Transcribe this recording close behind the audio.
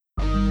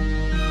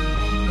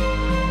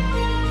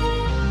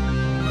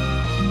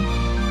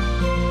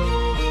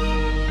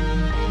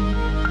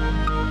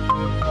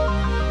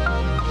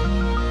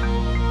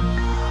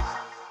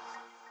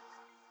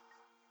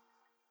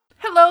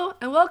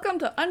and welcome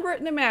to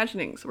Unwritten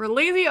Imaginings, where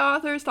lazy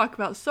authors talk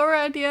about story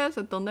ideas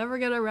that they'll never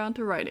get around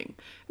to writing.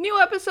 New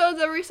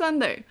episodes every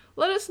Sunday.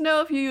 Let us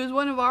know if you use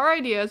one of our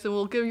ideas and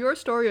we'll give your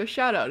story a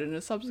shout out in a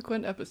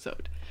subsequent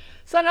episode.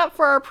 Sign up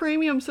for our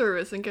premium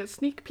service and get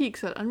sneak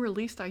peeks at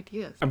unreleased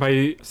ideas.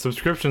 By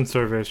subscription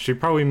service, she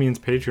probably means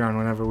Patreon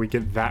whenever we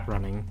get that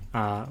running,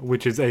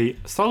 which is a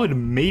solid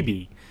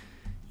maybe.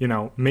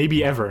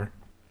 Maybe ever.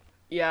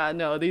 Yeah,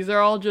 no, these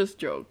are all just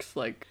jokes.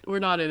 Like, we're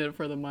not in it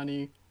for the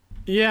money.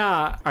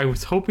 Yeah, I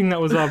was hoping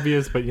that was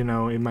obvious, but it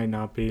might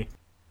not be.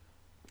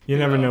 You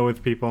never know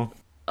with people.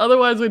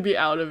 Otherwise, we'd be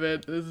out of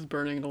it. This is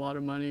burning a lot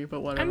of money, but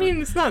whatever. I mean,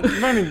 it's not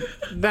burning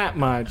that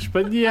much,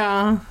 but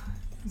yeah,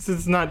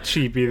 it's not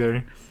cheap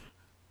either.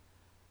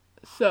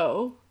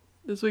 So,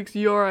 this week's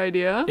your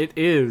idea. It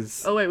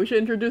is. Oh, wait, we should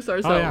introduce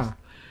ourselves. Oh, yeah.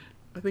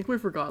 I think we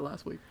forgot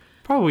last week.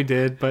 Probably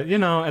did, but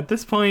at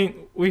this point,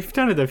 we've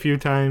done it a few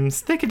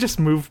times. They could just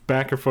move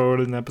back or forward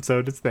in an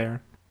episode. It's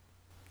there.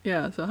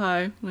 Yeah, so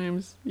hi, my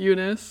name's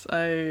Eunice.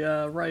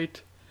 I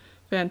write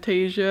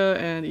Fantasia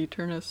and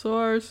Eterna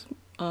Source,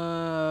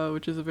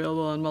 which is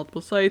available on multiple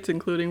sites,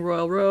 including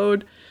Royal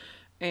Road.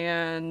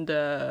 And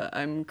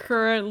I'm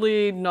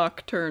currently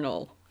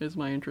nocturnal, is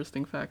my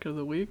interesting fact of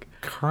the week.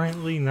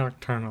 Currently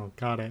nocturnal,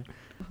 got it.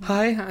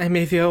 Hi, I'm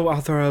Atheo,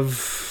 author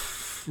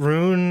of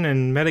Rune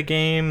and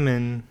Metagame,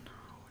 and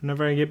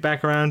whenever I get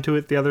back around to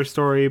it, the other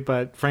story,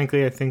 but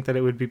frankly, I think that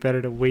it would be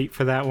better to wait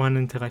for that one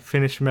until I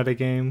finish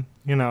Metagame.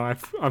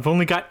 I've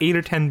only got 8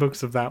 or 10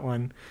 books of that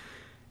one.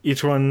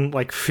 Each one,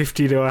 like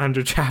 50 to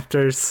 100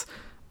 chapters.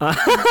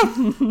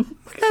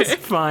 That's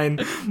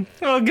fine.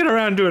 I'll get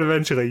around to it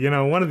eventually,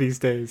 one of these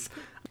days.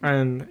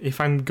 And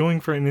if I'm going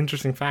for an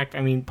interesting fact,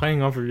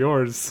 playing off of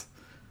yours,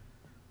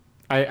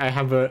 I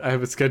have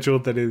a schedule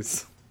that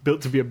is built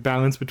to be a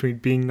balance between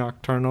being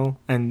nocturnal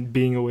and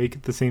being awake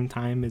at the same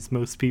time as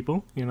most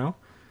people,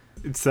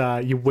 It's,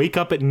 you wake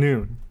up at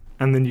noon,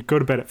 and then you go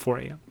to bed at 4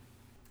 a.m.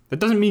 That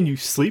doesn't mean you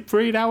sleep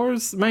for 8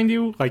 hours, mind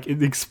you. Like,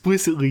 it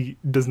explicitly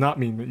does not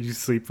mean that you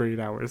sleep for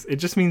 8 hours. It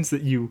just means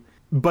that you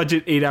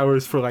budget 8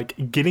 hours for,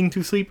 getting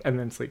to sleep and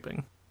then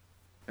sleeping.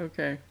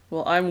 Okay.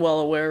 Well, I'm well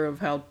aware of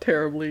how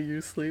terribly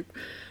you sleep.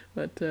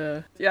 But,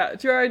 yeah,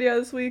 it's your idea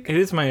this week? It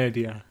is my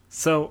idea.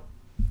 So,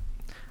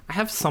 I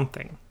have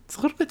something. It's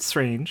a little bit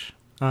strange,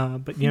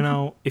 but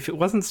if it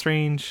wasn't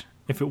strange,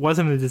 if it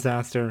wasn't a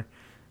disaster,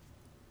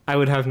 I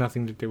would have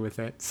nothing to do with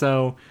it.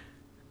 So,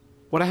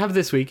 what I have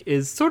this week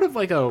is sort of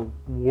like a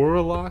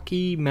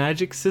warlocky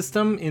magic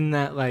system in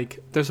that,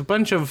 there's a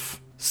bunch of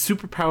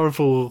super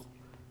powerful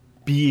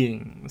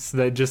beings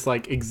that just,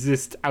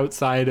 exist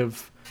outside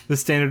of the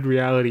standard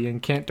reality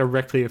and can't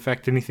directly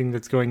affect anything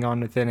that's going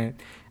on within it.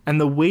 And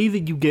the way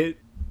that you get,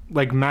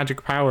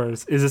 magic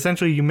powers is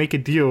essentially you make a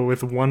deal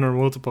with one or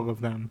multiple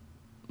of them.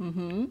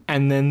 Mm-hmm.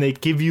 And then they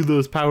give you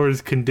those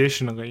powers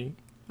conditionally.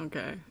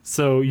 Okay.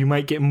 So you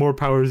might get more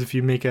powers if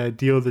you make a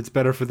deal that's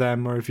better for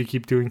them, or if you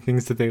keep doing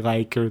things that they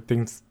like, or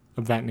things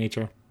of that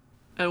nature.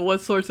 And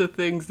what sorts of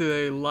things do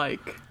they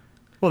like?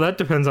 Well, that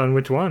depends on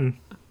which one.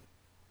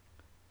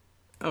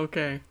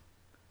 Okay.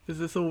 Is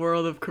this a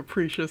world of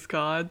capricious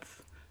gods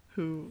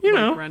who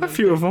a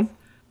few of them.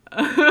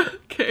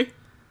 Okay.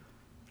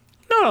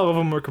 Not all of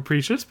them are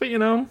capricious, but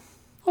a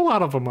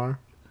lot of them are.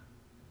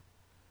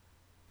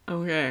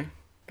 Okay,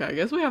 I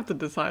guess we have to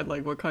decide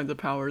what kinds of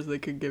powers they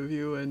could give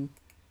you and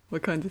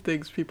what kinds of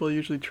things people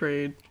usually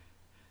trade.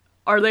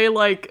 Are they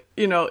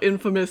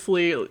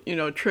infamously,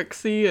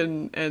 tricksy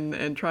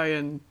and try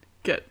and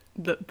get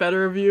the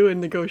better of you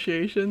in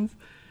negotiations?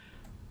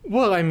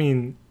 Well,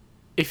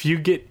 if you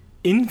get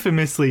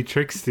infamously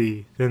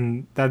tricksy,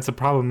 then that's a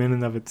problem in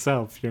and of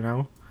itself,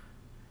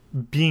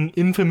 Being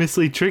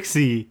infamously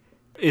tricksy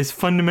is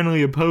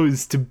fundamentally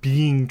opposed to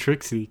being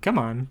tricksy. Come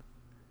on.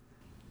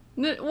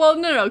 Well,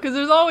 no, because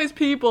there's always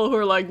people who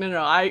are like,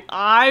 no,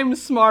 I'm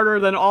smarter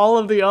than all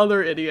of the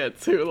other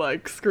idiots who,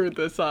 screwed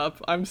this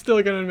up. I'm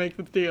still gonna make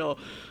the deal,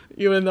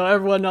 even though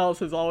everyone else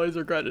has always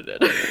regretted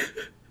it.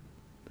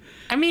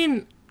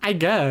 I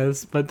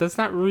guess, but that's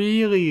not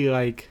really,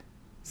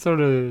 sort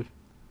of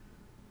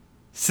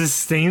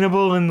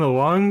sustainable in the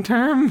long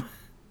term.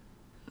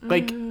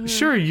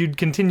 Sure, you'd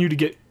continue to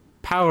get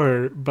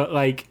power,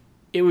 but,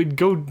 it would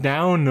go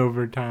down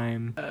over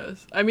time.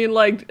 Yes.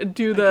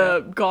 Do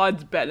the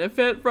gods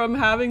benefit from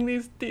having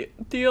these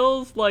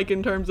deals?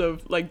 In terms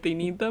of, they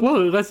need them? Well,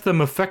 it lets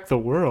them affect the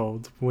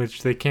world,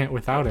 which they can't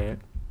without it.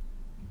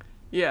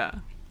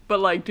 Yeah.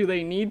 But, do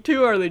they need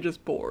to, or are they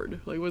just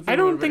bored? What's the I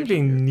don't think they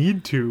here?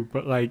 need to,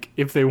 but,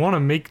 if they want to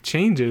make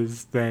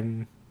changes,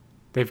 then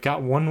they've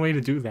got one way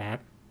to do that.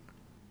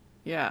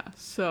 Yeah,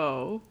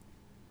 so...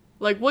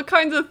 what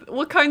kinds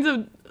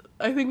of...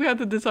 I think we have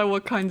to decide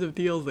what kinds of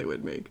deals they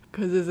would make.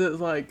 Because is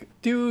it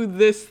do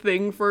this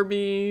thing for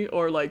me?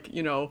 Or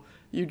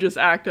you just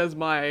act as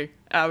my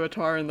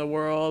avatar in the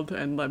world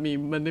and let me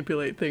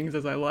manipulate things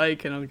as I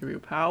like and I'll give you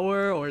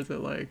power? Or is it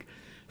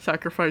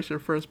sacrifice your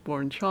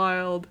firstborn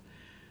child?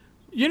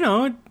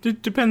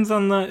 It depends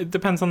on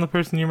the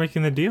person you're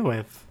making the deal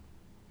with.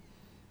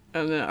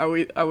 And then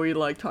are we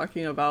like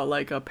talking about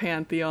like a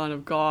pantheon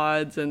of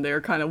gods and they're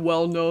kind of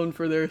well known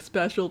for their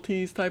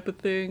specialties type of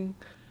thing?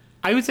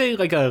 I would say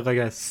like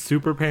a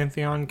super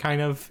pantheon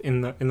kind of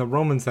in the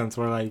Roman sense,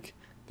 where like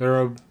there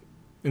are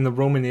in the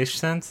Roman-ish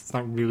sense. It's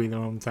not really the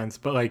Roman sense,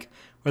 but like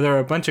where there are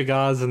a bunch of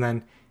gods, and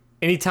then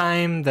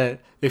anytime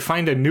that they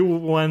find a new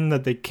one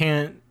that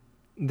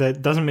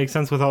doesn't make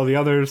sense with all the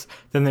others,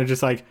 then they're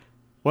just like,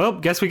 well,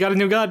 guess we got a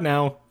new god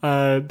now.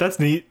 That's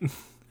neat,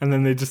 and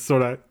then they just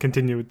sort of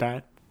continue with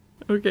that.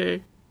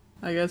 Okay.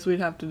 I guess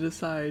we'd have to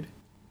decide.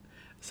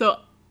 So,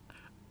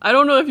 I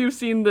don't know if you've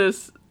seen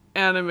this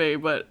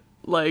anime, but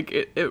like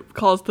it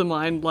calls to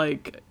mind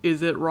like,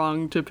 is it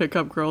wrong to pick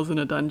up girls in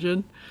a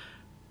dungeon?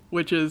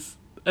 Which is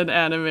an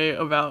anime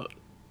about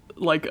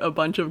like a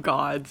bunch of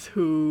gods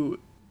who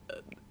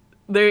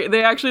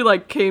they actually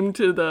like came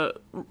to the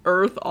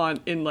earth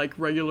in like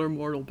regular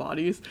mortal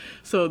bodies.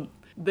 So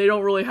they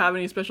don't really have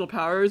any special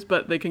powers,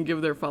 but they can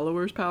give their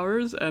followers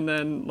powers, and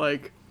then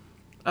like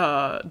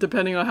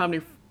depending on how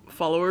many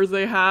followers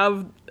they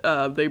have,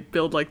 they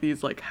build like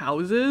these like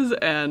houses,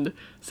 and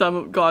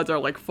some gods are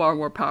like far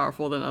more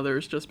powerful than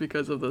others just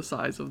because of the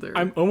size of their...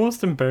 I'm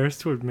almost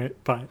embarrassed to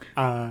admit, but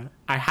I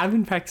have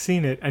in fact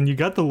seen it, and you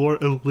got the lore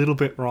a little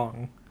bit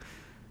wrong.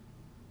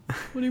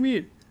 What do you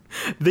mean?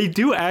 They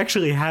do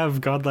actually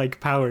have godlike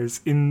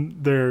powers in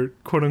their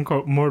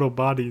quote-unquote mortal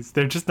bodies.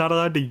 They're just not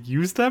allowed to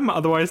use them,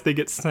 otherwise they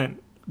get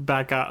sent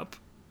back up.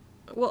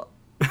 Well,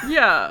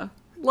 yeah.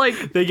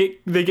 Like they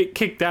get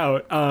kicked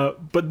out,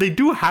 but they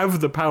do have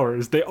the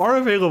powers. They are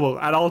available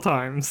at all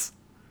times.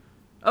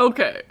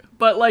 Okay,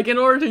 but like in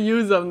order to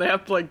use them, they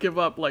have to like give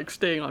up like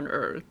staying on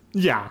Earth.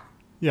 Yeah,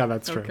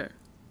 that's true. Okay.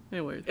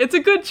 Anyways, it's a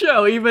good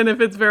show, even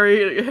if it's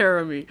very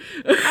harem-y.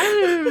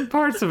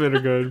 Parts of it are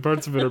good,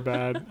 parts of it are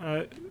bad.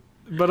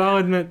 But I'll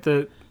admit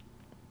that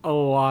a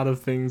lot of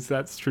things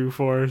that's true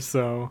for.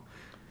 So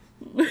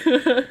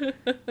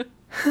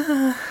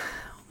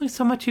only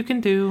so much you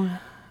can do.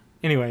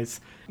 Anyways,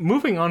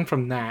 moving on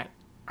from that,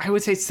 I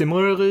would say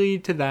similarly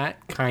to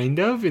that, kind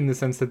of, in the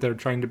sense that they're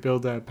trying to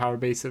build a power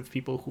base of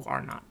people who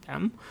are not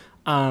them.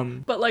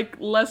 But like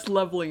less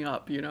leveling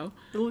up, you know?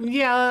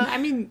 Yeah, I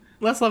mean,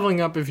 less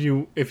leveling up if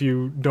you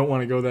don't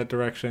want to go that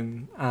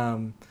direction.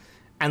 And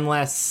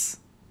less,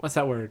 what's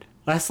that word?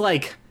 Less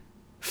like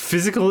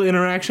physical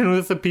interaction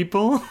with the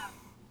people.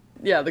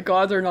 Yeah, the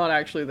gods are not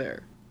actually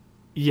there.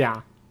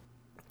 Yeah.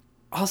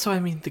 Also, I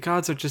mean, the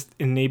gods are just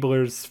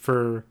enablers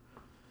for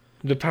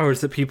the powers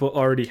that people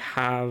already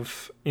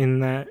have in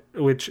that,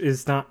 which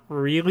is not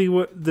really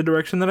the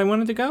direction that I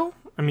wanted to go.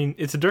 I mean,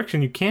 it's a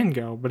direction you can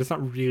go, but it's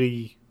not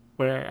really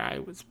where I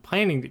was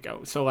planning to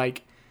go. So,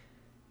 like,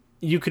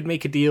 you could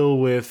make a deal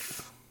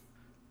with,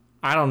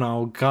 I don't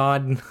know,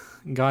 God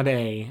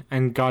A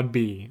and God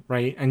B,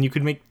 right? And you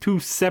could make two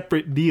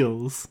separate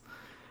deals.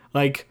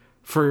 Like,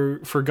 for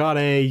God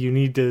A, you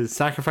need to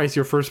sacrifice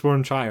your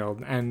firstborn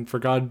child, and for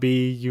God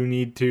B,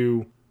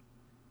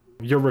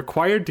 you're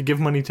required to give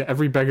money to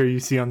every beggar you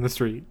see on the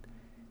street.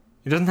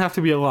 It doesn't have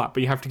to be a lot,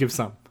 but you have to give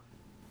some.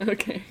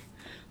 Okay.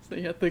 So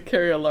you have to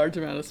carry a large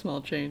amount of small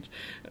change.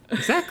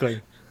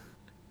 Exactly.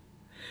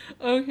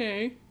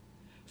 Okay.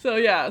 So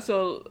yeah,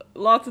 so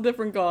lots of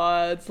different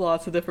gods,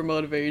 lots of different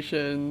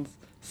motivations.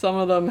 Some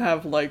of them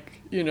have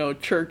like, you know,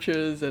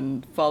 churches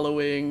and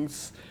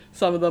followings.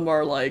 Some of them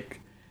are like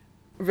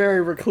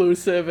very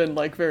reclusive and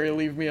like very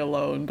leave me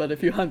alone, but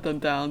if you hunt them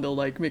down, they'll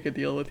like make a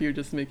deal with you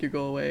just to make you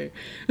go away.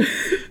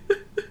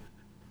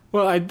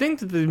 Well, I think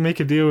that they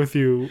make a deal with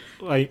you,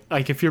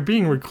 like if you're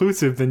being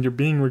reclusive, then you're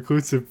being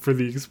reclusive for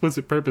the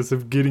explicit purpose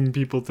of getting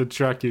people to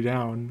track you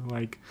down.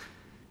 Like,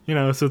 you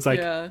know, so it's like,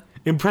 yeah.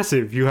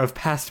 Impressive, you have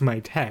passed my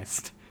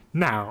test.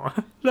 Now,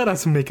 let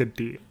us make a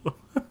deal.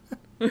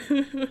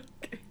 Okay.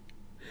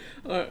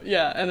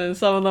 Yeah, and then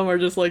some of them are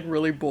just like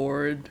really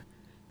bored.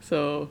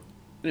 So,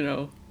 you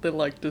know, they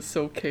like to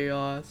sow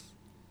chaos.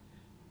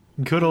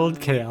 Good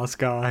old chaos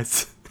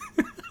gods.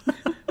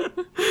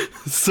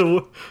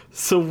 So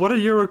what are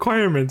your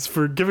requirements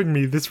for giving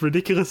me this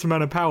ridiculous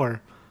amount of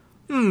power?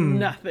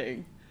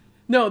 Nothing.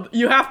 No,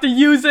 you have to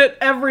use it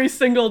every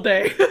single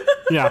day.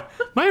 Yeah,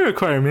 my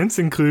requirements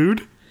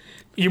include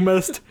you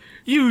must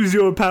use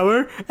your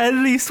power at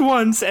least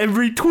once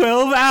every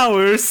 12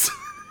 hours.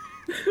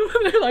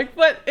 They're like,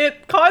 but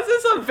it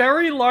causes a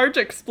very large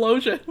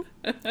explosion.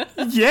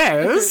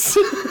 Yes.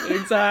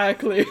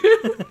 Exactly.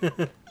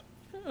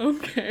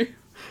 Okay.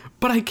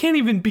 But I can't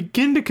even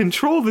begin to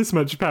control this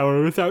much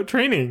power without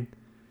training.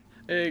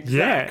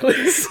 Exactly.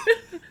 Yes.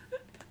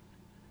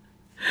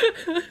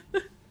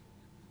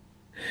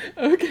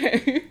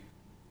 Okay.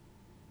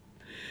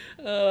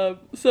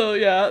 So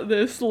yeah,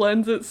 this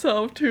lends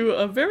itself to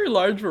a very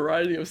large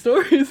variety of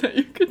stories that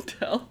you can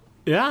tell.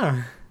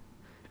 Yeah.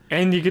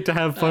 And you get to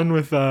have fun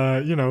with,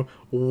 you know,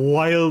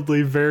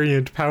 wildly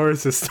variant power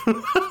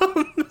systems.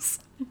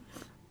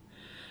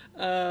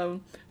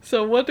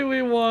 So what do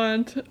we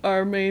want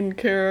our main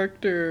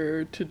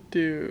character to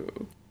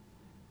do?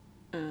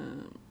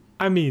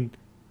 I mean,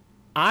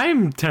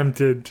 I'm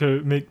tempted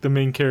to make the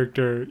main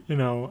character, you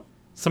know,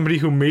 somebody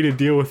who made a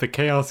deal with the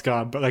Chaos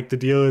God, but like the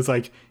deal is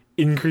like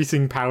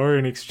increasing power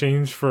in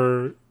exchange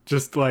for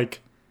just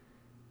like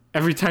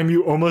every time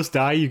you almost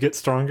die, you get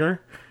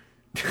stronger.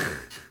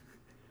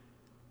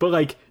 But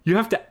like you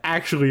have to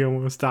actually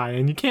almost die,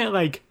 and you can't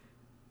like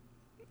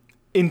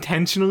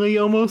intentionally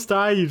almost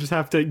die. You just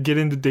have to get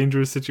into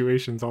dangerous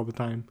situations all the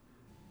time.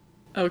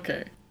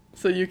 Okay.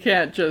 So you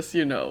can't just,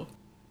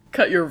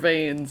 cut your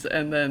veins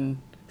and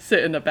then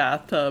sit in a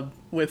bathtub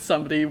with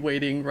somebody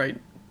waiting right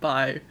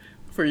by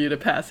for you to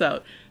pass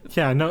out.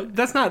 Yeah, no,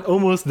 that's not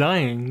almost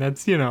dying.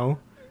 That's,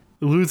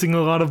 losing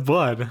a lot of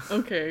blood.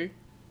 Okay.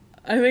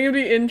 I think it'd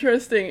be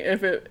interesting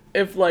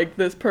if like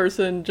this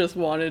person just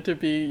wanted to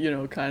be,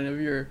 kind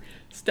of your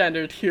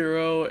standard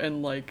hero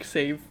and like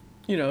save,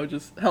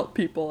 just help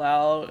people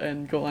out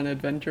and go on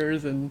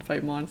adventures and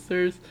fight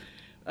monsters.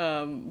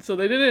 So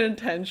they didn't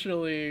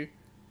intentionally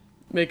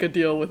make a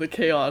deal with a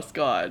chaos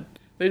god.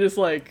 They just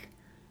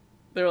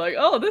they're like,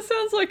 oh, this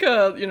sounds like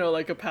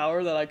a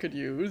power that I could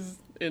use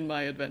in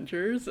my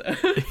adventures.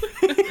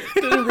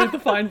 Didn't read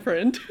the fine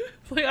print.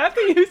 It's like, I have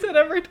to use it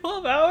every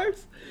 12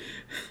 hours.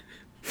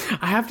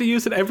 I have to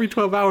use it every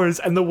 12 hours,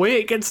 and the way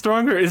it gets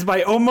stronger is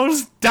by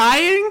almost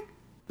dying?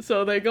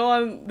 So they go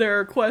on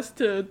their quest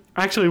to...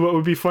 Actually, what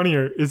would be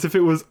funnier is if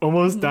it was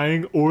almost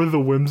dying or the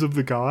whims of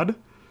the god.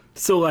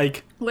 So,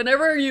 like...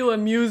 Whenever you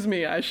amuse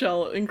me, I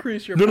shall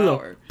increase your power.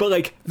 No. But,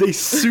 like, they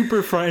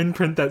super fine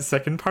print that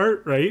second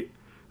part, right?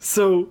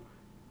 So,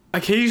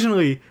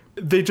 occasionally,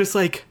 they just,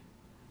 like,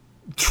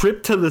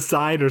 trip to the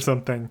side or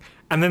something.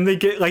 And then they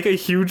get, like, a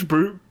huge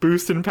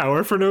boost in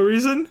power for no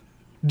reason.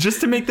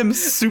 Just to make them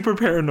super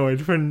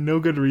paranoid for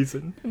no good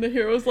reason. And the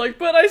hero's like,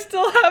 but I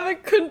still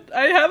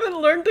haven't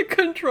learned to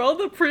control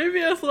the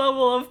previous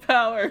level of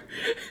power.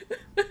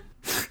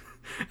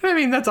 I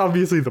mean, that's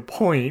obviously the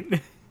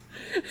point.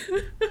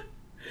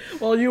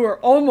 Well, you were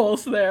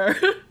almost there.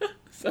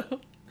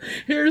 So,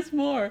 here's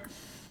more.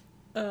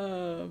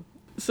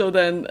 So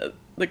then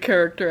the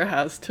character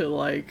has to,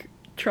 like,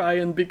 try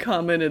and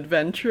become an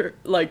adventure,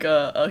 like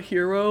a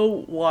hero,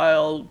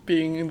 while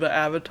being the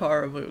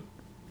avatar of a,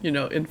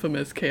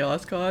 infamous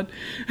chaos god.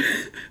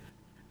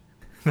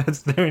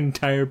 That's their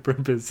entire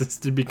purpose, is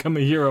to become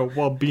a hero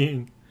while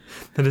being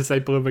the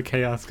disciple of a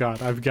chaos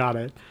god. I've got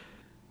it.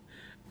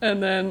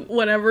 And then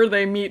whenever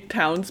they meet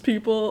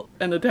townspeople,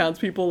 and the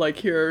townspeople, like,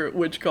 hear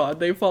which god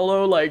they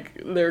follow, like,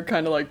 they're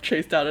kind of, like,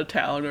 chased out of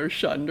town or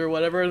shunned or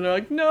whatever, and they're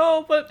like,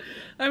 no, but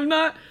I'm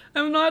not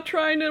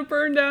trying to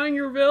burn down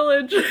your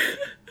village.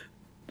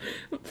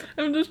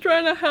 I'm just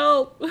trying to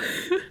help.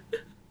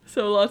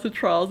 So lots of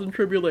trials and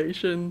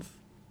tribulations.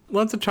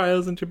 Lots of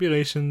trials and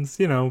tribulations,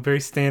 very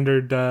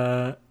standard,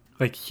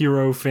 like,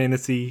 hero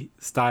fantasy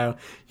style.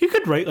 You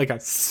could write, like a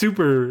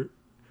super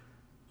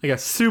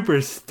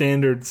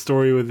standard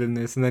story within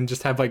this and then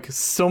just have, like,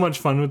 so much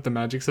fun with the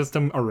magic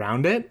system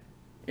around it.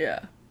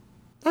 Yeah.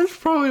 That's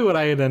probably what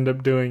I'd end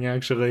up doing,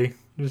 actually.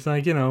 Just,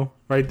 like,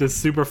 write this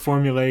super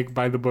formulaic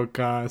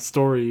by-the-book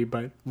story,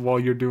 but while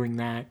you're doing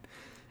that,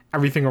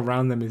 everything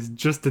around them is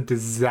just a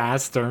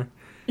disaster.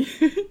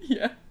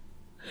 Yeah.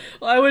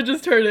 Well, I would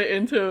just turn it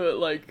into,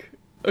 like,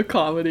 a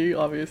comedy,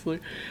 obviously,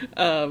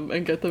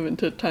 and get them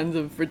into tons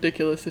of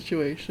ridiculous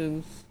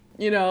situations.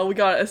 We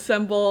gotta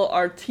assemble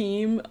our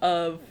team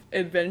of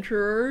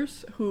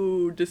adventurers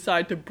who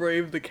decide to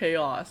brave the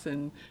chaos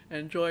and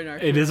join our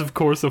team. It is, of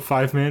course, a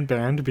 5-man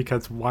band,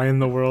 because why in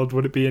the world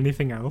would it be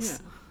anything else?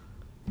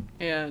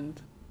 Yeah.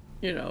 And,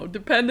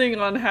 depending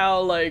on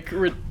how, like,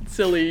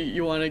 silly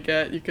you want to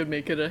get, you could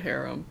make it a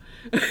harem.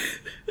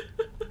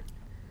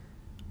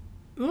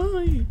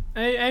 Well,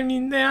 I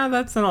mean, yeah,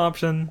 that's an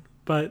option,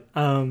 but,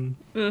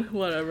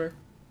 whatever.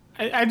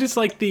 I just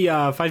like the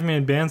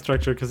 5-man band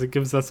structure because it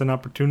gives us an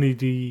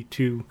opportunity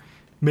to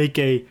make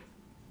a,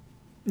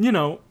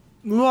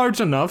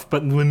 large enough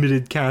but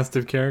limited cast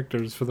of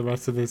characters for the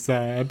rest of this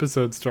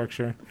episode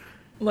structure.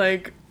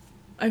 Like,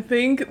 I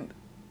think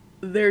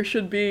there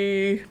should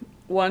be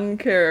one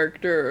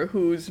character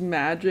whose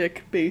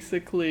magic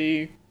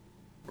basically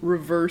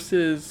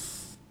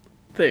reverses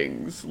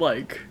things.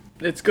 Like,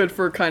 it's good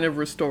for kind of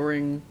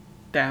restoring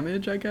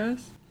damage, I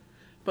guess.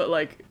 But,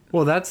 like...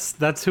 Well,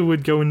 that's who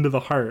would go into the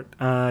heart,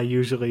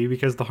 usually,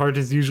 because the heart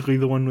is usually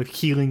the one with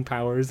healing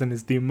powers and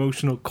is the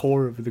emotional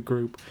core of the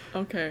group.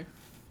 Okay.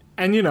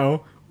 And,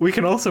 we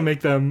can also make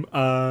them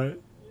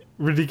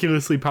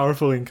ridiculously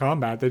powerful in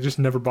combat. They just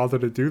never bother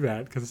to do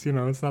that, because,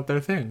 it's not their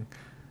thing.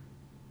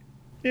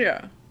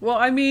 Yeah. Well,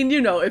 I mean,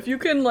 if you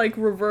can, like,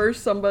 reverse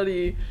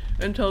somebody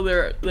until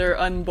they're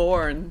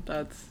unborn,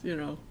 that's,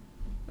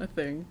 a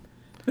thing.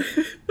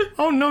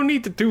 Oh, no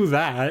need to do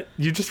that.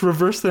 You just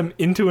reverse them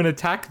into an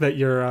attack that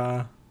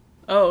you're,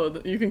 Oh,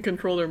 you can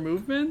control their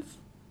movements?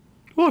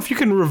 Well, if you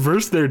can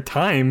reverse their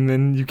time,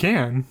 then you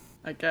can.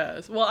 I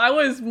guess. Well, I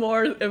was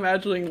more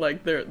imagining,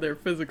 like, their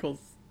physical...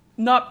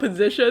 Not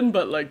position,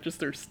 but, like,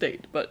 just their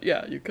state. But,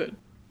 yeah, you could.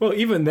 Well,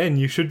 even then,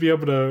 you should be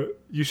able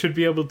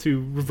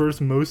to reverse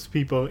most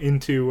people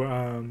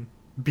into,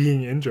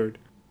 being injured.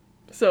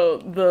 So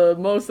the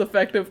most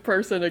effective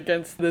person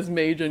against this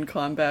mage in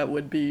combat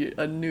would be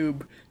a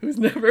noob who's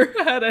never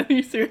had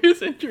any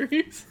serious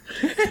injuries.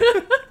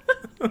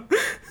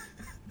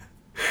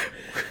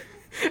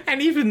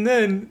 And even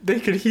then, they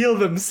could heal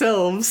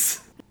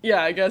themselves.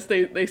 Yeah, I guess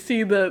they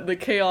see the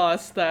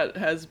chaos that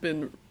has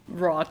been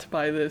wrought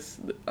by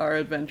our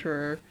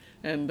adventurer,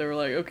 and they're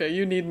like, okay,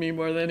 you need me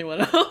more than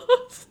anyone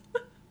else.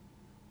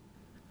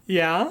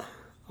 Yeah,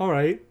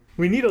 alright.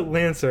 We need a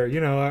Lancer,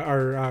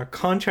 our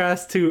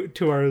contrast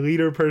to our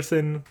leader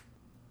person.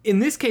 In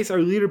this case, our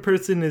leader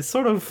person is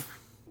sort of,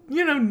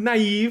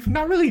 naive.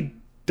 Not really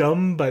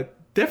dumb, but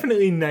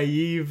definitely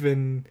naive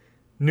and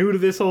new to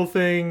this whole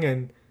thing,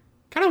 and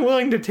kind of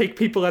willing to take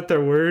people at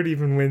their word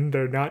even when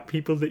they're not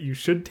people that you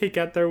should take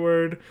at their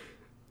word.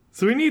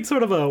 So we need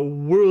sort of a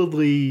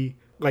worldly,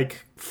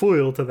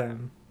 foil to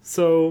them.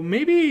 So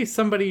maybe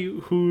somebody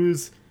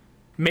who's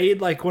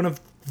made, one of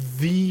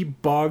the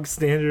bog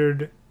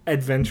standard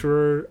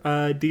adventurer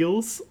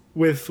deals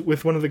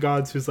with one of the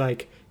gods who's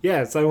like,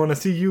 yes, I want to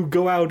see you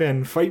go out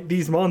and fight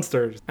these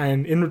monsters.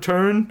 And in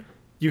return,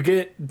 you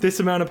get this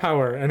amount of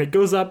power. And it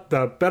goes up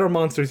the better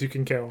monsters you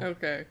can kill.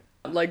 Okay.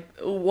 Like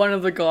one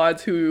of the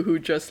gods who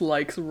just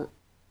likes, I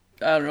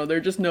don't know, they're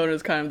just known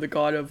as kind of the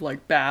god of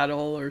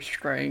battle or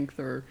strength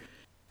or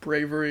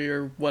bravery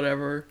or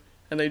whatever,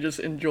 and they just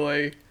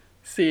enjoy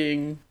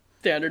seeing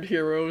standard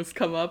heroes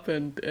come up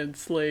and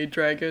slay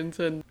dragons.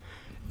 And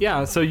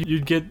yeah, so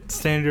you'd get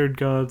standard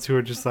gods who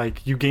are just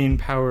you gain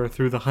power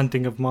through the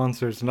hunting of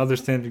monsters, and other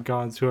standard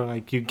gods who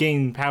are you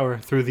gain power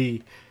through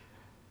the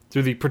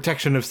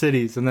protection of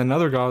cities, and then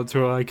other gods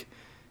who are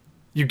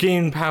you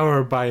gain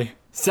power by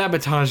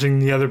sabotaging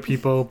the other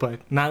people, but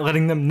not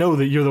letting them know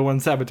that you're the one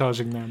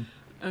sabotaging them.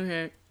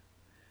 Okay.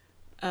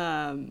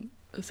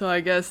 So I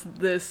guess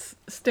this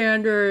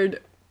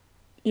standard,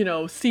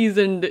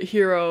 seasoned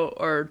hero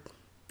or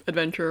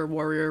adventurer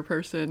warrior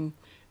person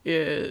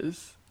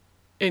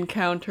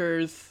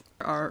encounters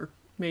our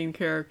main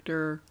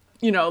character.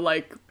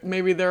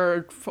 Maybe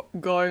they're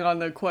going on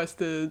the quest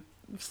to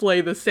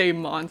slay the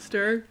same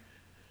monster.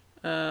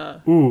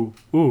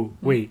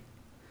 Wait.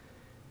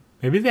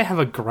 Maybe they have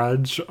a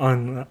grudge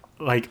on,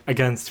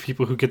 against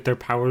people who get their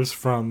powers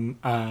from,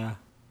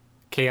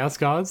 chaos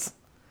gods.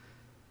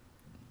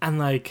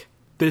 And,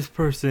 this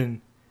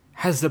person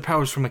has the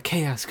powers from a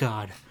chaos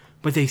god,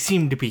 but they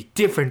seem to be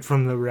different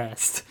from the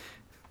rest.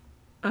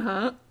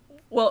 Uh-huh.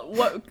 Well,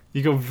 what...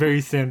 You go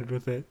very standard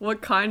with it.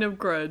 What kind of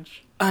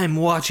grudge? I'm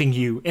watching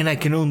you, and I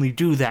can only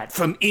do that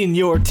from in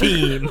your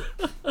team.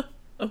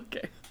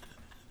 Okay.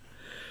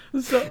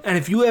 And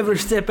if you ever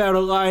step out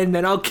of line,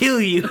 then I'll kill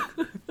you.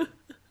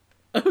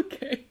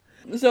 Okay.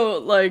 So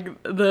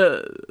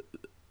the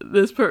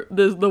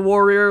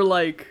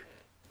warrior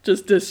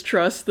just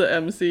distrusts the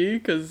MC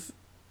because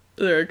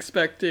they're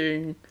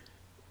expecting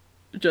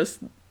just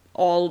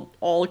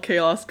all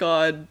Chaos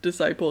God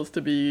disciples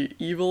to be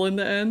evil in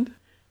the end.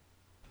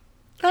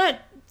 Not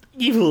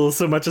evil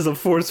so much as a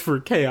force for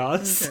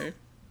chaos. Okay.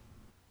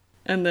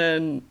 And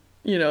then,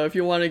 if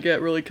you want to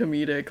get really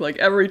comedic,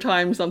 every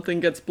time something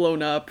gets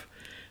blown up,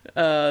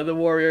 the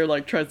warrior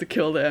tries to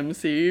kill the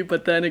MC,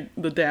 but then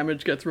the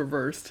damage gets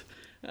reversed.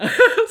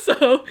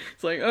 So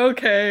it's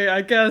okay,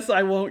 I guess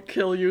I won't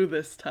kill you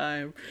this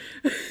time.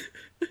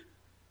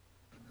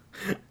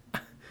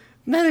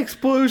 That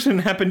explosion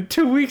happened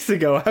 2 weeks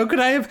ago. How could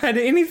I have had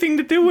anything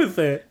to do with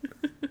it?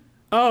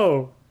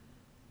 Oh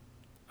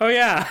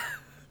yeah.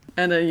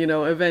 And then,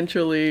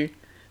 eventually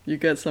you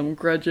get some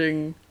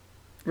grudging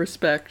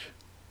respect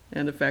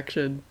and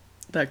affection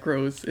that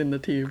grows in the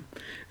team.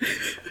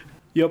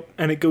 Yep,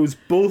 and it goes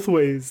both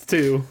ways,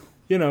 too.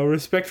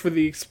 Respect for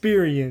the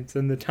experience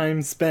and the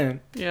time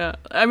spent. Yeah.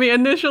 I mean,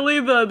 initially,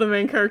 the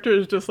main character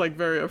is just,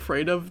 very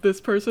afraid of this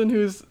person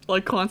who's,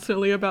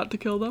 constantly about to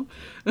kill them.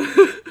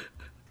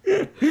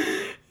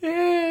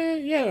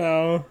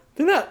 Yeah,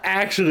 they're not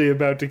actually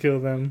about to kill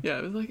them. Yeah,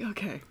 it was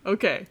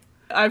okay.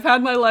 I've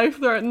had my life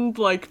threatened,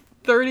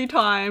 30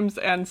 times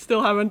and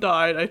still haven't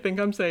died. I think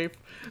I'm safe.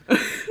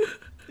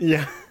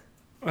 Yeah.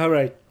 All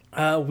right.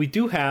 We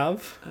do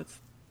have...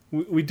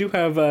 We do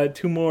have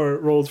 2 more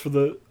roles for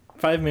the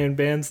 5-man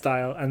band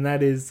style, and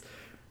that is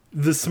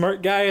the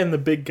smart guy and the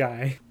big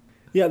guy.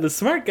 Yeah, the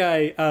smart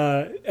guy,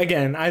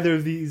 again, either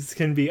of these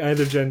can be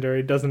either gender,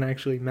 it doesn't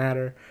actually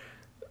matter.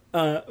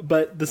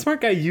 But the smart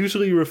guy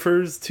usually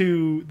refers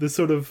to the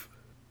sort of,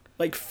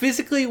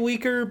 physically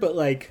weaker, but,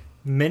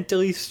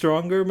 mentally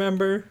stronger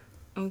member.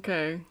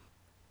 Okay.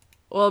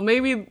 Well,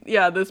 maybe,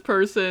 this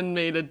person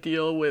made a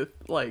deal with,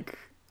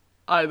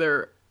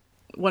 either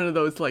one of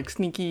those,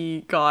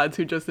 sneaky gods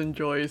who just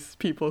enjoys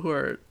people who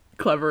are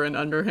clever and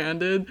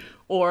underhanded,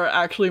 or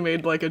actually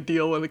made, a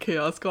deal with a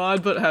chaos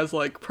god, but has,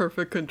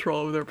 perfect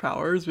control of their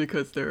powers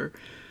because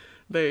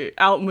they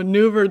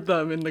outmaneuvered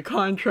them in the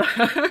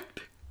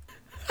contract.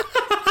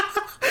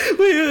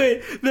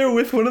 Wait. They're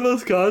with one of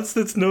those gods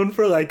that's known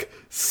for,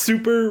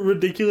 super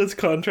ridiculous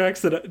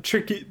contracts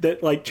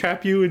that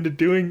trap you into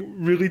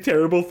doing really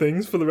terrible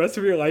things for the rest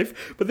of your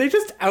life, but they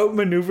just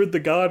outmaneuvered the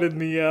god in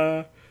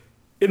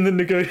in the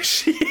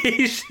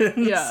negotiations.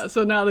 Yeah,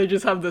 so now they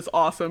just have this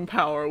awesome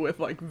power with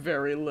like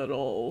very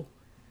little.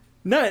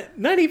 Not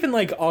even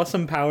like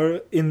awesome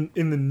power in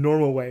the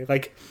normal way.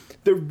 Like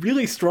they're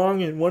really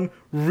strong in one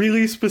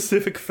really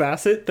specific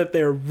facet that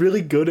they're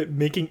really good at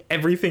making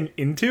everything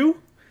into.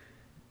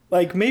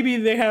 Like maybe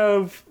they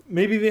have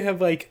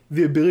like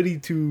the ability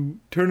to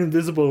turn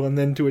invisible and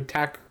then to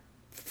attack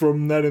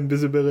from that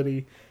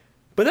invisibility.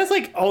 But that's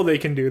like all they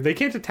can do. They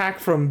can't attack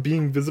from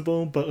being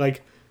visible, but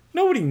like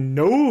nobody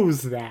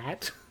knows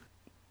that.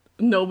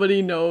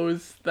 Nobody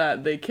knows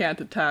that they can't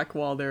attack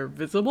while they're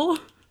visible.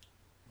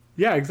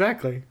 Yeah,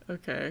 exactly.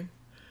 Okay.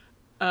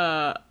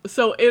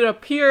 So it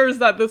appears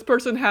that this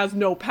person has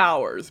no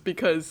powers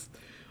because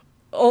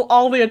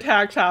all the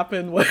attacks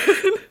happen when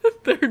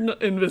they're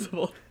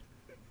invisible.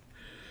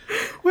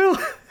 Well,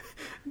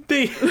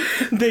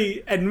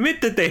 they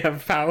admit that they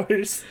have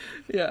powers.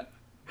 Yeah.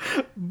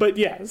 But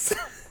yes.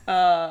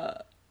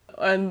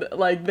 And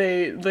like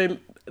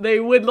they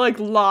would like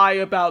lie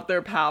about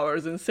their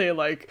powers and say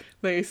like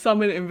they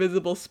summon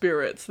invisible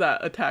spirits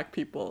that attack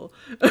people.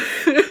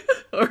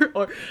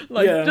 or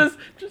like just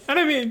and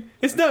I mean,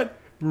 it's not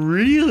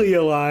really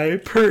a lie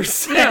per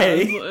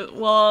se. Yeah,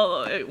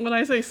 well, when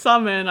I say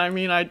summon, I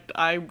mean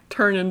I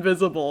turn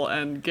invisible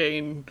and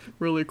gain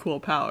really cool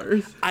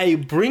powers. I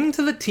bring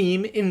to the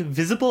team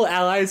invisible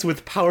allies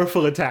with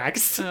powerful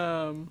attacks.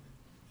 And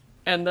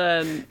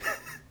then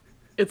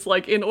it's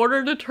like in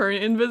order to turn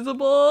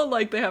invisible,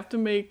 like they have to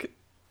make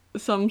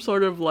some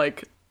sort of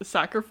like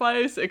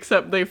sacrifice,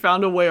 except they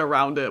found a way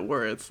around it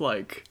where it's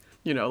like,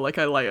 you know, like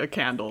I light a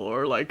candle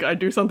or like I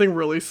do something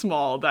really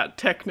small that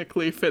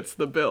technically fits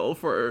the bill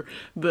for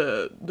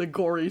the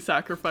gory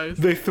sacrifice.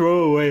 They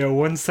throw away a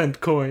 1-cent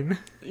coin.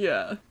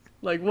 Yeah.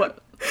 Like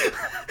what?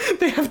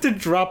 They have to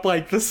drop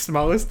like the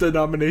smallest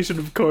denomination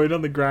of coin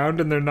on the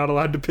ground and they're not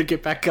allowed to pick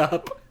it back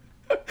up.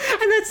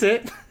 And that's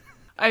it.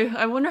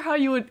 I wonder how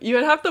you would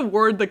have to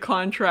word the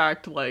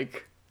contract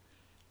like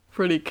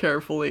pretty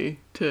carefully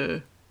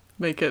to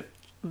make it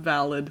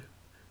valid,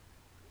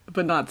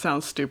 but not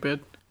sound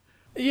stupid.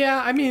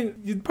 Yeah, I mean,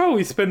 you'd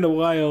probably spend a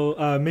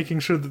while making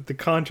sure that the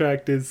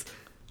contract is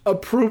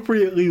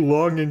appropriately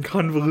long and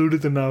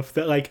convoluted enough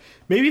that, like,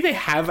 maybe they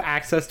have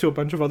access to a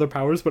bunch of other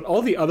powers, but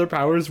all the other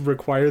powers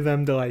require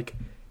them to, like,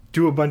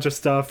 do a bunch of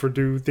stuff or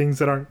do things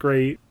that aren't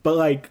great. But,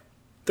 like,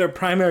 their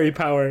primary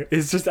power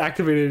is just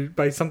activated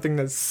by something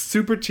that's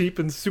super cheap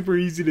and super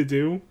easy to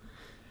do.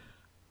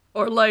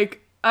 Or,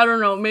 like, I don't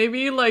know,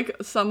 maybe, like,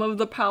 some of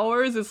the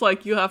powers, it's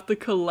like you have to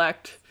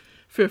collect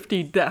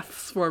 50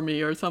 deaths for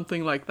me or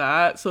something like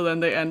that. So then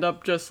they end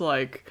up just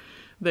like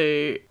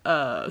they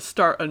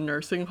start a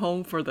nursing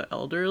home for the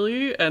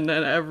elderly, and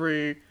then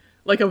every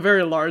like a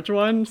very large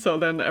one. So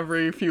then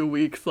every few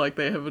weeks, like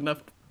they have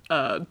enough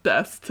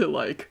deaths to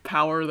like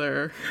power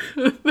their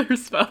their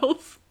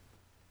spells.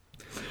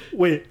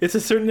 Wait, it's a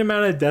certain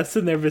amount of deaths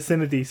in their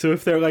vicinity. So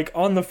if they're like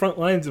on the front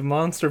lines of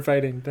monster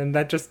fighting, then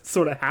that just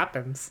sort of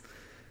happens.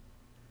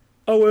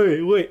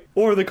 Oh wait.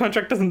 Or the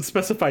contract doesn't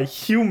specify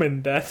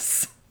human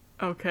deaths.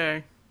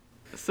 Okay.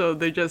 So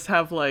they just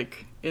have,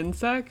 like,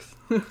 insects?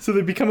 So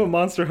they become a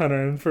monster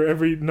hunter, and for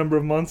every number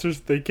of monsters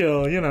they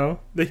kill, you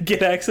know, they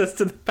get access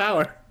to the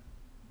power.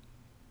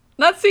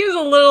 That seems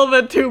a little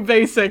bit too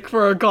basic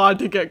for a god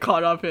to get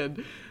caught up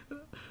in.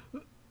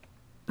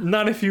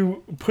 Not if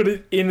you put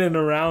it in and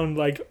around,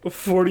 like,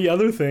 40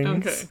 other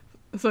things. Okay.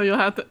 So you'll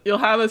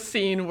have a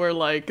scene where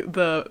like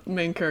the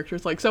main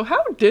character's like, so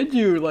how did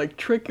you like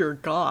trick your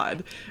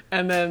god?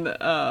 And then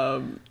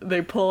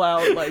they pull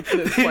out like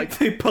this like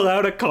they pull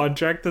out a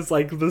contract that's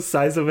like the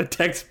size of a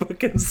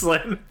textbook and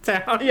slam it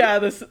down. Yeah,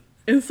 this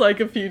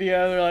encyclopedia.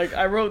 They're like,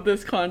 I wrote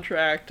this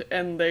contract,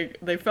 and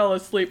they fell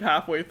asleep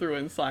halfway through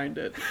and signed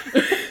it.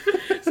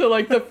 So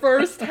like the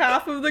first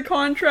half of the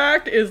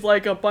contract is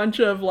like a bunch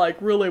of like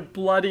really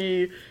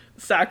bloody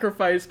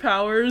sacrifice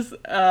powers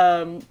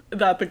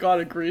that the god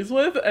agrees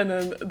with, and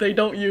then they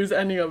don't use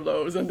any of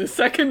those, and the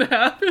second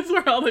half is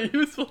where all the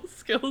useful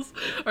skills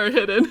are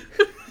hidden.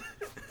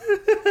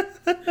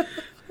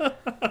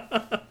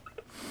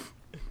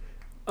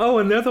 Oh,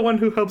 and they're the one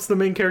who helps the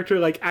main character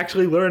like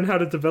actually learn how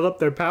to develop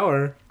their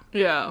power.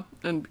 Yeah,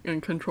 and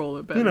control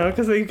it better. You know,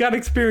 because they got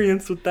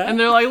experience with that. And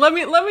they're like, let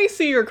me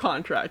see your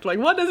contract. Like,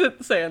 what does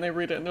it say? And they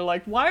read it, and they're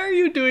like, why are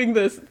you doing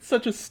this in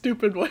such a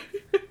stupid way?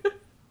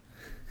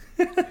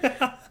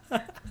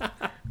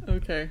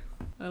 Okay,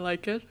 I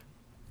like it.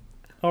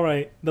 All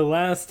right, the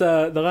last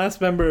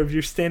member of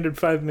your standard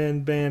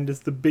 5-man band is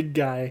the big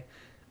guy.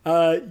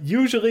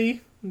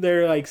 Usually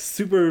they're like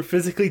super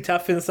physically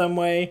tough in some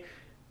way,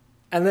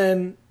 and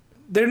then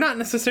they're not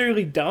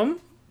necessarily dumb,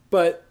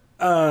 but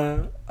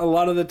a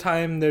lot of the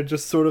time they're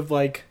just sort of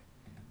like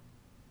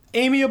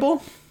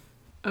amiable.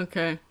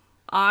 Okay.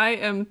 I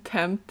am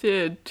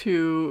tempted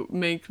to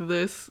make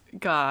this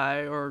guy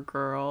or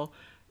girl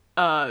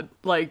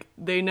like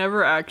they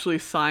never actually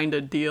signed a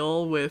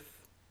deal with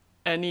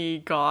any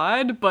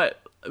god,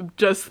 but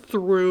just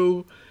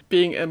through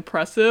being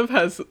impressive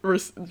has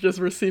just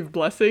received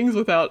blessings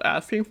without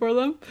asking for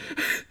them.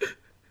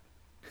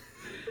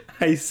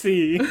 I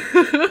see.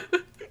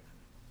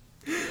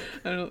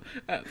 And,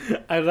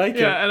 I like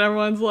it. yeah, and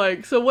everyone's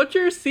like, so what's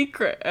your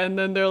secret? And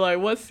then they're like,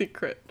 what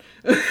secret?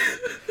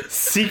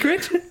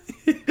 Secret?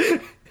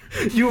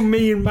 You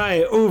mean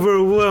my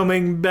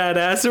overwhelming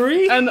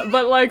badassery?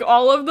 But like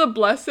all of the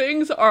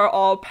blessings are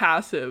all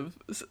passive.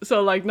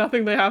 So like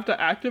nothing they have to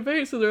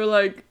activate. So they're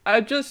like,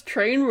 I just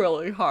train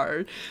really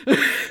hard.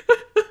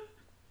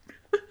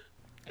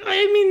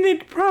 I mean,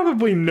 they'd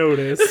probably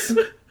notice.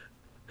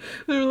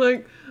 They're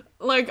like,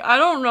 I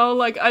don't know,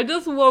 like, I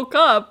just woke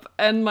up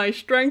and my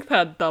strength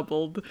had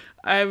doubled.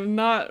 I'm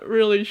not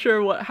really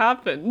sure what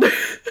happened.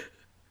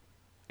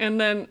 And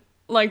then,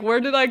 like,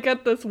 where did I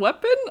get this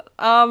weapon?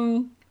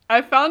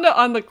 I found it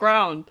on the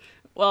ground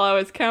while I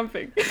was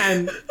camping.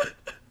 And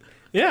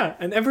yeah,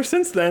 and ever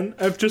since then,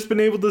 I've just been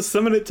able to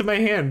summon it to my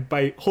hand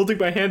by holding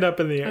my hand up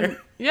in the air.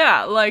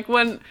 Yeah, like,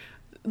 when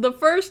the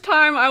first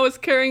time I was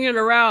carrying it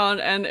around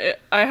and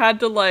I had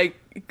to, like,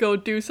 go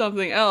do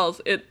something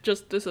else, it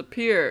just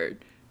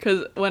disappeared.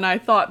 Because when I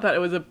thought that it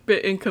was a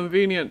bit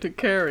inconvenient to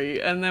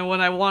carry, and then when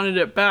I wanted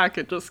it back,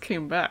 it just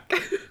came back.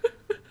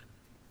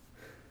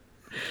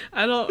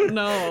 I don't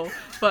know,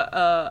 but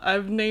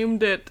I've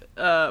named it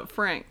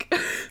Frank.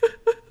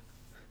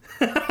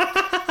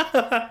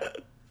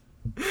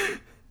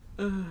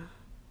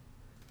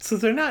 So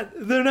they're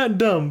not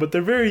dumb, but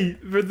they're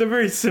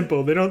very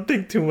simple. They don't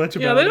think too much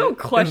about it. Yeah, they don't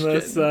question.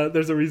 Unless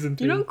there's a reason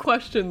to. You don't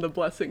question the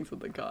blessings of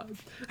the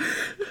gods.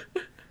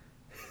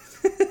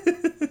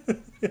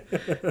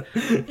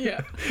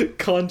 Yeah.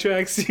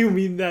 Contracts, you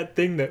mean that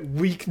thing that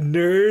weak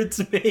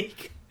nerds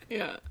make?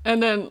 Yeah.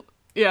 And then,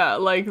 yeah,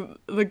 like,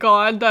 the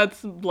god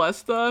that's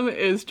blessed them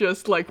is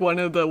just, like, one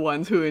of the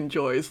ones who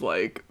enjoys,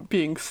 like,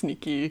 being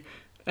sneaky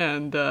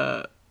and,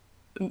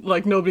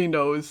 like, nobody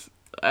knows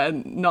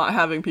and not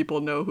having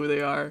people know who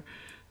they are.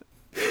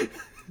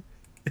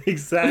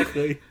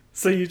 Exactly.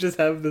 So you just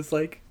have this,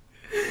 like,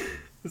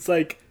 it's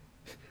like,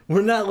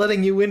 we're not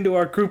letting you into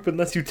our group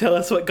unless you tell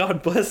us what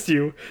God blessed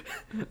you.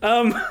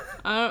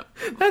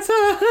 That's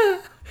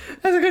a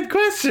good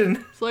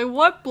question. It's like,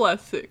 what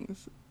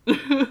blessings?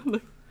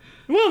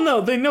 Well,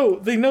 no, they know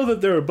that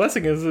there are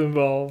blessings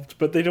involved,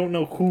 but they don't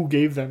know who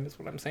gave them, is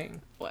what I'm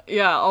saying.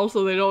 Yeah,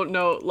 also they don't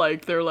know,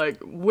 like, they're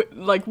like,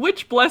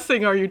 which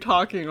blessing are you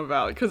talking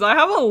about? Because I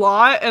have a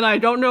lot, and I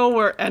don't know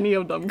where any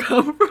of them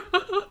come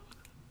from.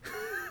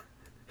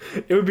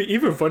 It would be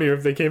even funnier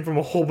if they came from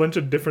a whole bunch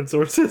of different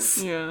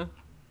sources. Yeah.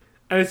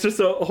 And it's just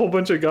a whole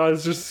bunch of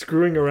guys just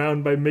screwing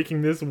around by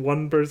making this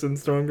one person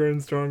stronger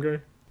and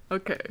stronger.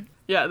 Okay.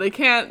 Yeah, they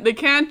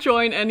can't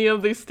join any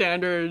of these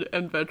standard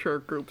adventure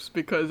groups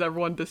because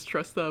everyone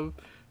distrusts them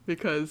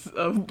because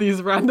of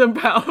these random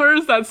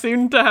powers that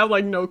seem to have,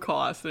 like, no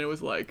cost. And it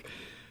was like,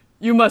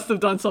 you must have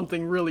done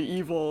something really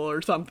evil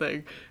or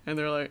something. And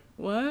they're like,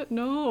 what?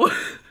 No.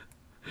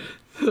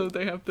 So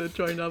they have to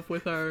join up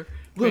with our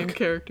main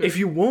character. If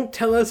you won't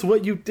tell us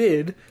what you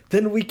did,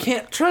 then we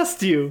can't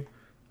trust you.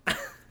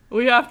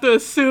 We have to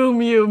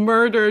assume you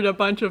murdered a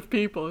bunch of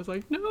people. It's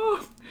like, no,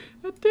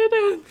 I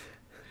didn't.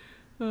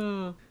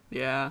 Oh,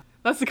 yeah.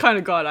 That's the kind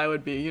of god I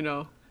would be, you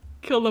know.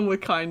 Kill them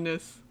with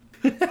kindness.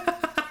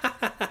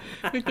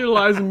 Make their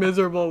lives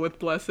miserable with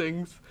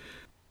blessings.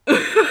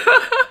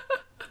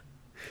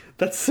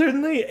 That's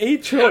certainly a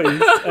choice.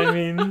 I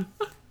mean...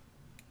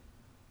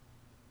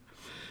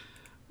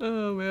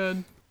 Oh,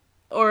 man.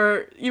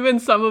 Or even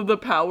some of the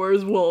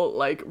powers will,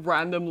 like,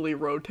 randomly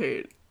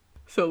rotate.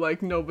 So,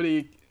 like,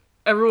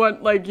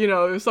 everyone, like, you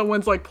know, if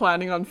someone's, like,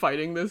 planning on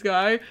fighting this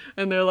guy,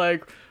 and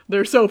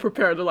they're so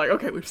prepared, they're like,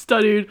 okay, we've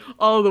studied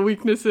all the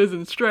weaknesses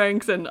and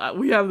strengths, and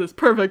we have this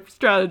perfect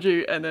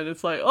strategy, and then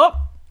it's like, oh,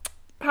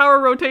 power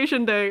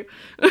rotation day.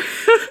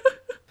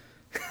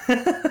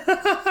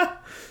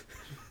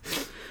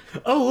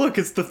 Oh, look,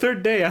 it's the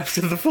third day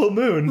after the full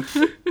moon.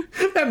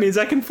 That means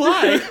I can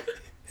fly.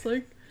 It's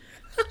like,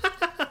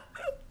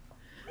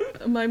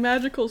 my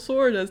magical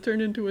sword has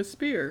turned into a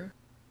spear.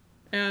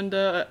 And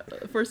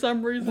for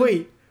some reason...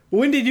 Wait,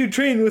 when did you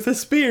train with a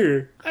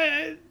spear?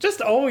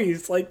 Just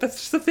always. Like, that's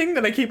just a thing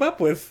that I keep up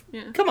with.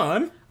 Yeah. Come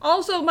on.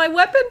 Also, my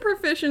weapon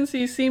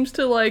proficiency seems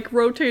to, like,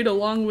 rotate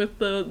along with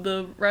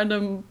the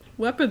random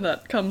weapon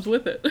that comes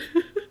with it.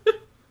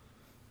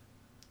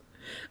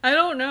 I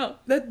don't know.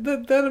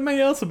 That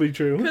may also be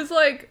true. Because,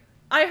 like,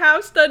 I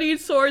have studied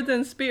swords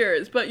and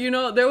spears, but, you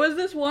know, there was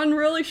this one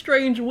really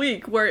strange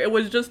week where it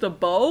was just a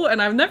bow,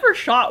 and I've never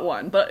shot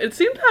one, but it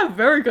seemed to have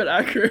very good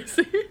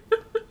accuracy.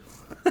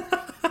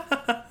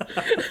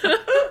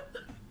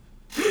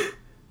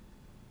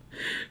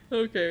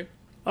 Okay.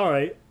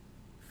 Alright.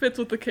 Fits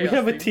with the chaos We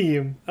have a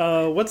theme.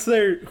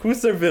 team.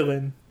 Who's their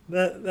villain?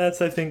 That's,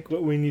 I think,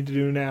 what we need to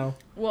do now.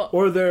 Well,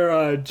 Or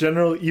their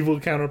general evil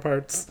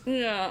counterparts.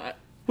 yeah.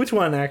 Which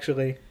one,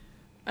 actually?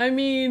 I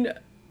mean,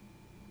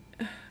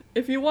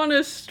 if you want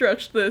to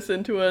stretch this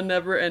into a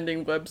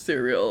never-ending web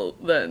serial,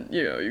 then,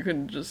 you know, you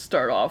can just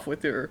start off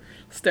with your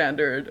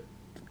standard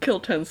kill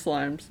 10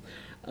 slimes,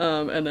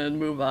 and then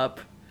move up.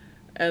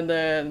 And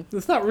then...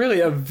 It's not really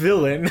a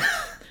villain.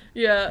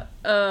 Yeah,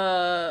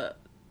 I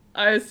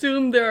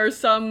assume there are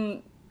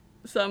some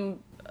some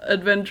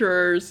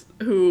adventurers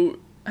who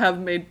have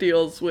made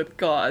deals with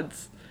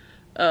gods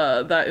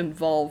that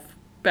involve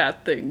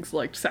bad things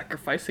like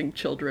sacrificing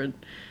children.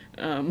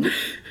 Um,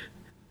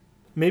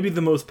 Maybe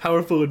the most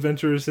powerful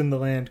adventurers in the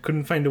land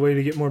couldn't find a way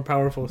to get more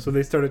powerful, so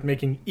they started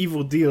making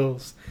evil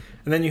deals.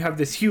 And then you have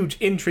this huge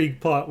intrigue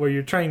plot where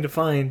you're trying to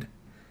find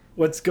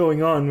what's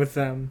going on with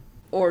them.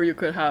 or you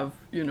could have,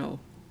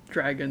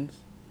 dragons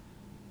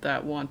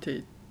that want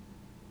to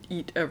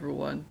eat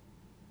everyone.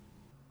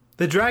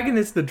 The dragon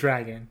is the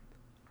dragon.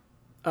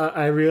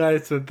 I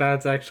realize that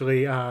that's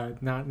actually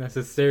not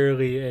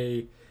necessarily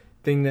a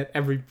thing that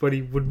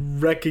everybody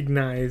would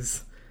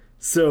recognize.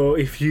 So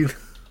if you'd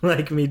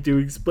like me to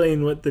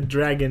explain what the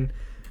dragon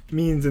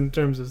means in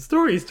terms of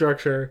story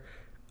structure,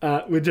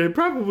 which I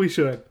probably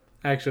should,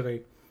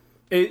 actually.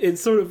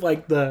 It's sort of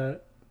like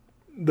the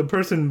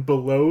person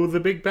below the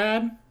big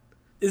bad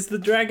is the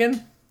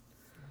dragon.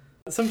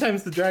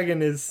 Sometimes the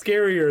dragon is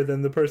scarier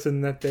than the person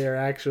that they are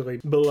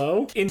actually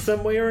below in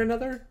some way or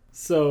another.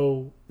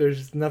 So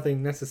there's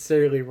nothing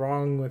necessarily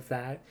wrong with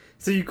that.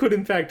 So you could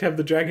in fact have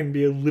the dragon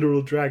be a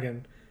literal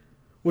dragon,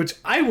 which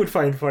I would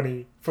find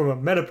funny from a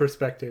meta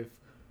perspective.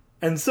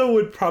 And so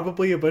would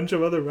probably a bunch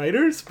of other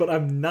writers, but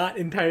I'm not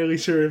entirely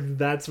sure if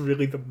that's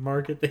really the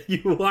market that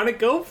you want to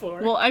go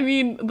for. Well, I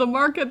mean, the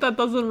market that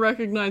doesn't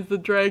recognize the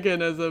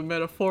dragon as a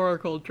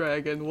metaphorical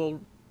dragon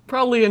will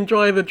probably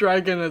enjoy the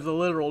dragon as a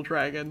literal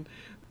dragon.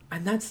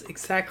 And that's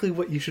exactly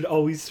what you should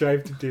always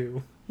strive to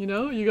do.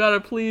 You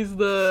gotta please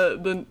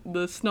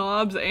the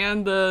snobs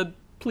and the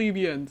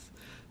plebeians.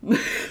 The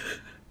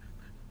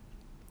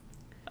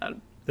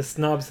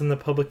snobs and the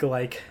public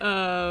alike.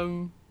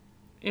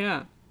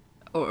 Yeah.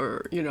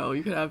 Or,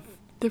 you could have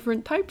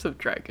different types of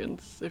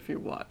dragons if you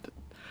want.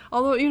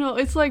 Although,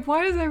 it's like,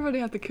 why does everybody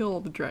have to kill all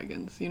the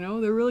dragons?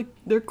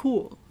 They're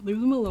cool.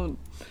 Leave them alone.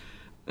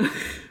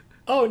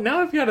 Oh, now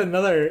I've got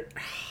another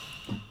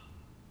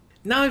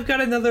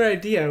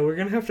idea. We're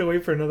gonna have to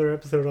wait for another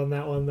episode on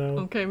that one, though.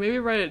 Okay, maybe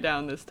write it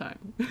down this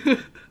time.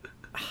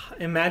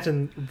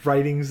 Imagine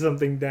writing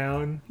something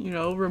down.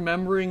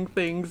 Remembering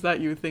things that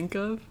you think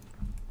of.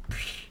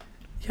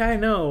 Yeah, I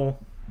know.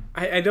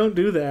 I don't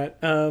do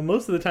that.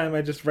 Most of the time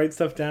I just write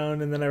stuff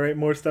down, and then I write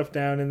more stuff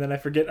down, and then I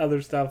forget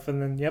other stuff,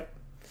 and then,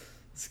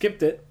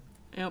 skipped it.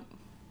 Yep.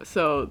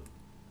 So,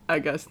 I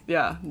guess,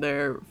 yeah,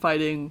 they're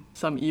fighting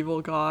some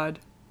evil god.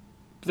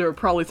 There are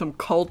probably some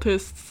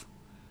cultists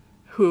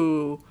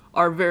who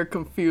are very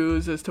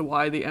confused as to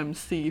why the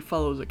MC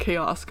follows a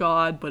chaos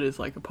god, but is,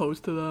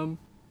 opposed to them.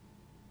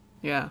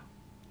 Yeah.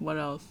 What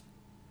else?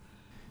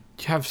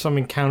 You have some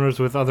encounters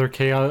with other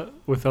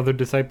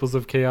disciples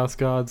of chaos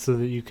gods so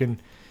that you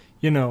can,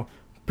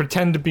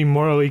 pretend to be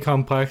morally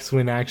complex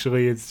when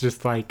actually it's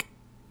just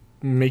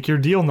make your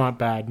deal not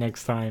bad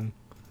next time.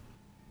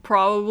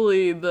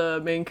 Probably the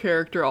main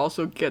character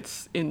also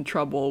gets in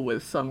trouble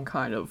with some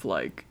kind of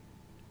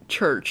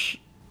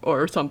church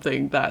or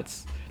something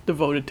that's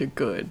devoted to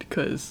good,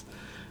 because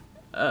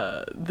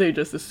they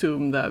just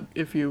assume that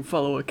if you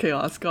follow a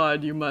chaos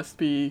god, you must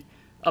be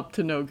up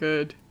to no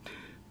good.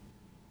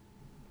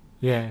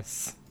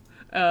 Yes.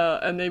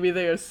 And maybe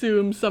they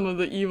assume some of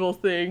the evil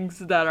things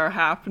that are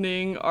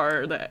happening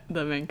are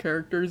the main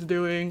character's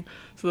doing.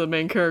 So the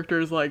main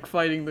character's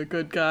fighting the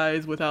good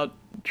guys without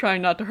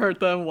trying not to hurt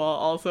them, while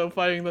also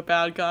fighting the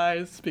bad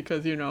guys,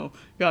 because, you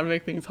gotta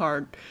make things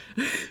hard.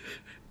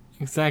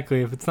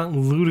 Exactly, if it's not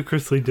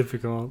ludicrously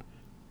difficult.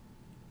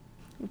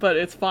 But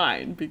it's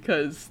fine,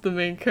 because the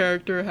main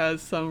character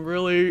has some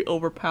really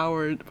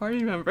overpowered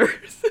party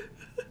members.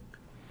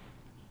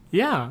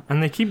 Yeah,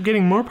 and they keep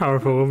getting more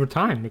powerful over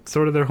time. It's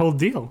sort of their whole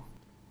deal.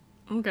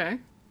 Okay.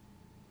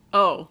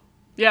 Oh,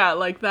 yeah,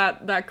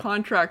 that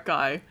contract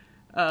guy.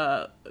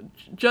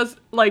 Just,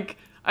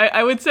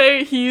 I would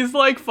say he's,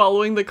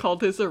 following the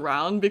cultists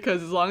around,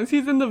 because as long as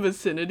he's in the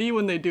vicinity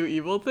when they do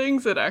evil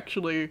things, it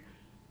actually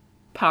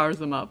powers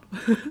them up.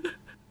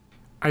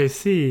 I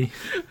see.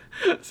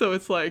 So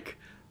it's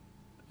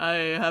I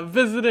have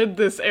visited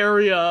this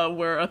area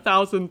where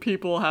 1,000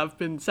 people have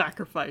been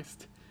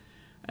sacrificed.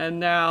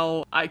 And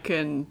now I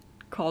can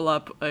call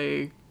up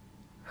a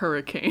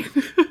hurricane.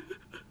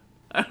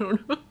 I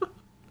don't know.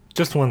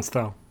 Just once,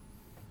 though.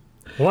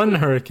 One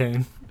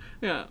hurricane.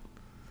 Yeah.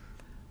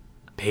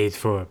 Paid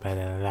for by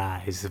the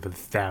lives of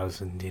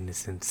 1,000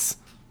 innocents.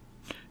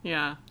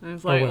 Yeah. And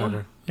it's Or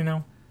whatever,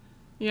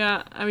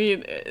 Yeah, I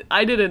mean,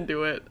 I didn't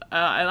do it.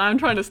 And I'm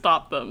trying to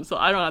stop them, so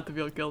I don't have to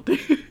feel guilty.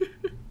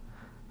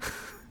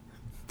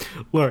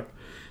 Look,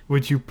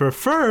 would you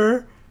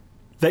prefer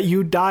that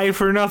you die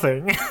for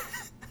nothing?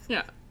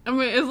 Yeah. I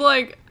mean, it's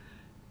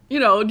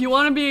do you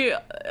want to be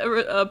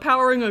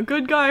powering a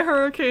good guy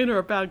hurricane or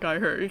a bad guy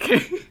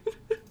hurricane?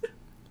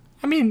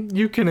 I mean,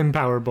 you can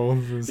empower both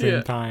at the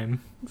same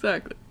time.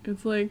 Exactly.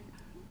 It's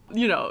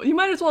you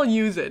might as well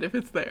use it if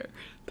it's there,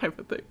 type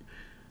of thing.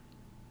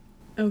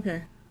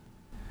 Okay.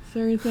 Is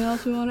there anything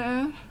else we want to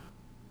add?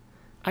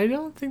 I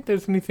don't think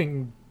there's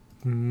anything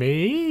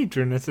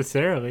major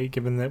necessarily,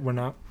 given that we're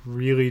not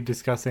really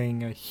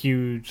discussing a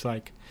huge,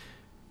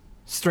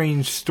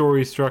 strange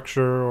story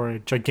structure or a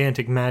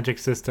gigantic magic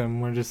system.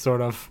 We're just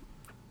sort of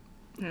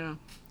Yeah.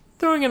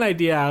 throwing an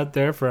idea out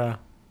there for a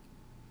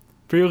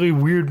fairly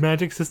weird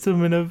magic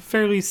system in a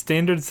fairly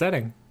standard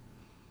setting.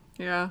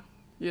 Yeah.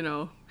 You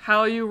know,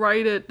 how you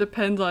write it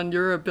depends on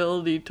your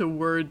ability to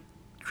word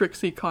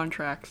tricksy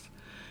contracts.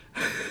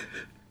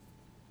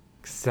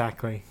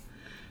 Exactly.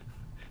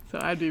 So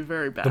I'd be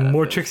very bad The at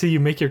more this. tricksy you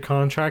make your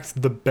contracts,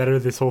 the better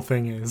this whole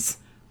thing is.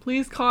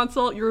 Please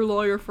consult your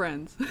lawyer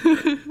friends.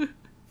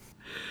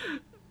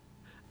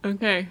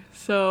 Okay,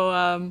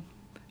 so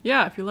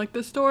yeah, if you like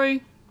this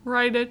story,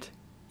 write it.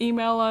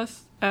 Email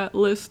us at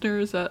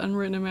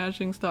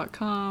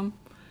listeners@unwrittenimaginings.com.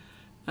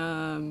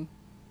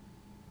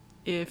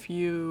 If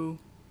you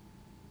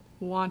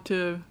want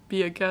to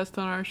be a guest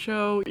on our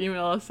show,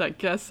 email us at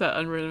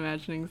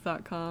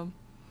guests@unwrittenimaginings.com.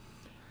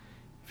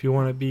 If you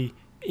want to be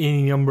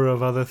any number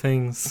of other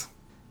things,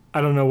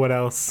 I don't know what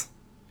else.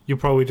 You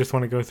probably just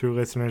want to go through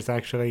listeners.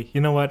 Actually,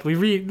 you know what? We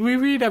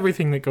read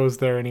everything that goes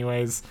there,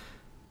 anyways.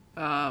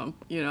 You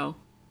know,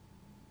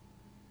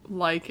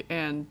 like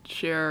and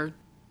share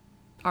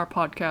our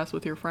podcast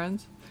with your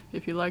friends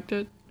if you liked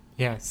it.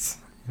 Yes,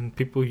 and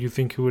people you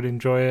think who would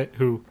enjoy it,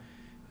 who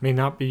may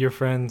not be your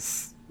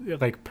friends,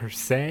 like per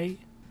se.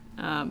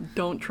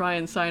 Don't try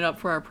and sign up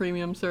for our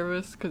premium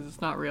service because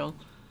it's not real.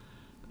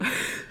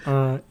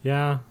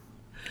 Yeah.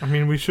 I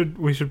mean, we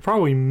should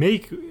probably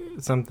make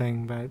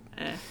something, but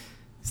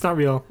it's not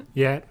real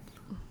yet.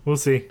 We'll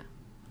see.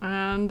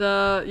 And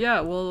yeah,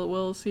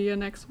 we'll see you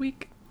next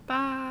week.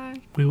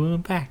 Bye. We will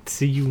in fact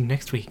see you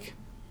next week.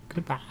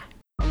 Goodbye.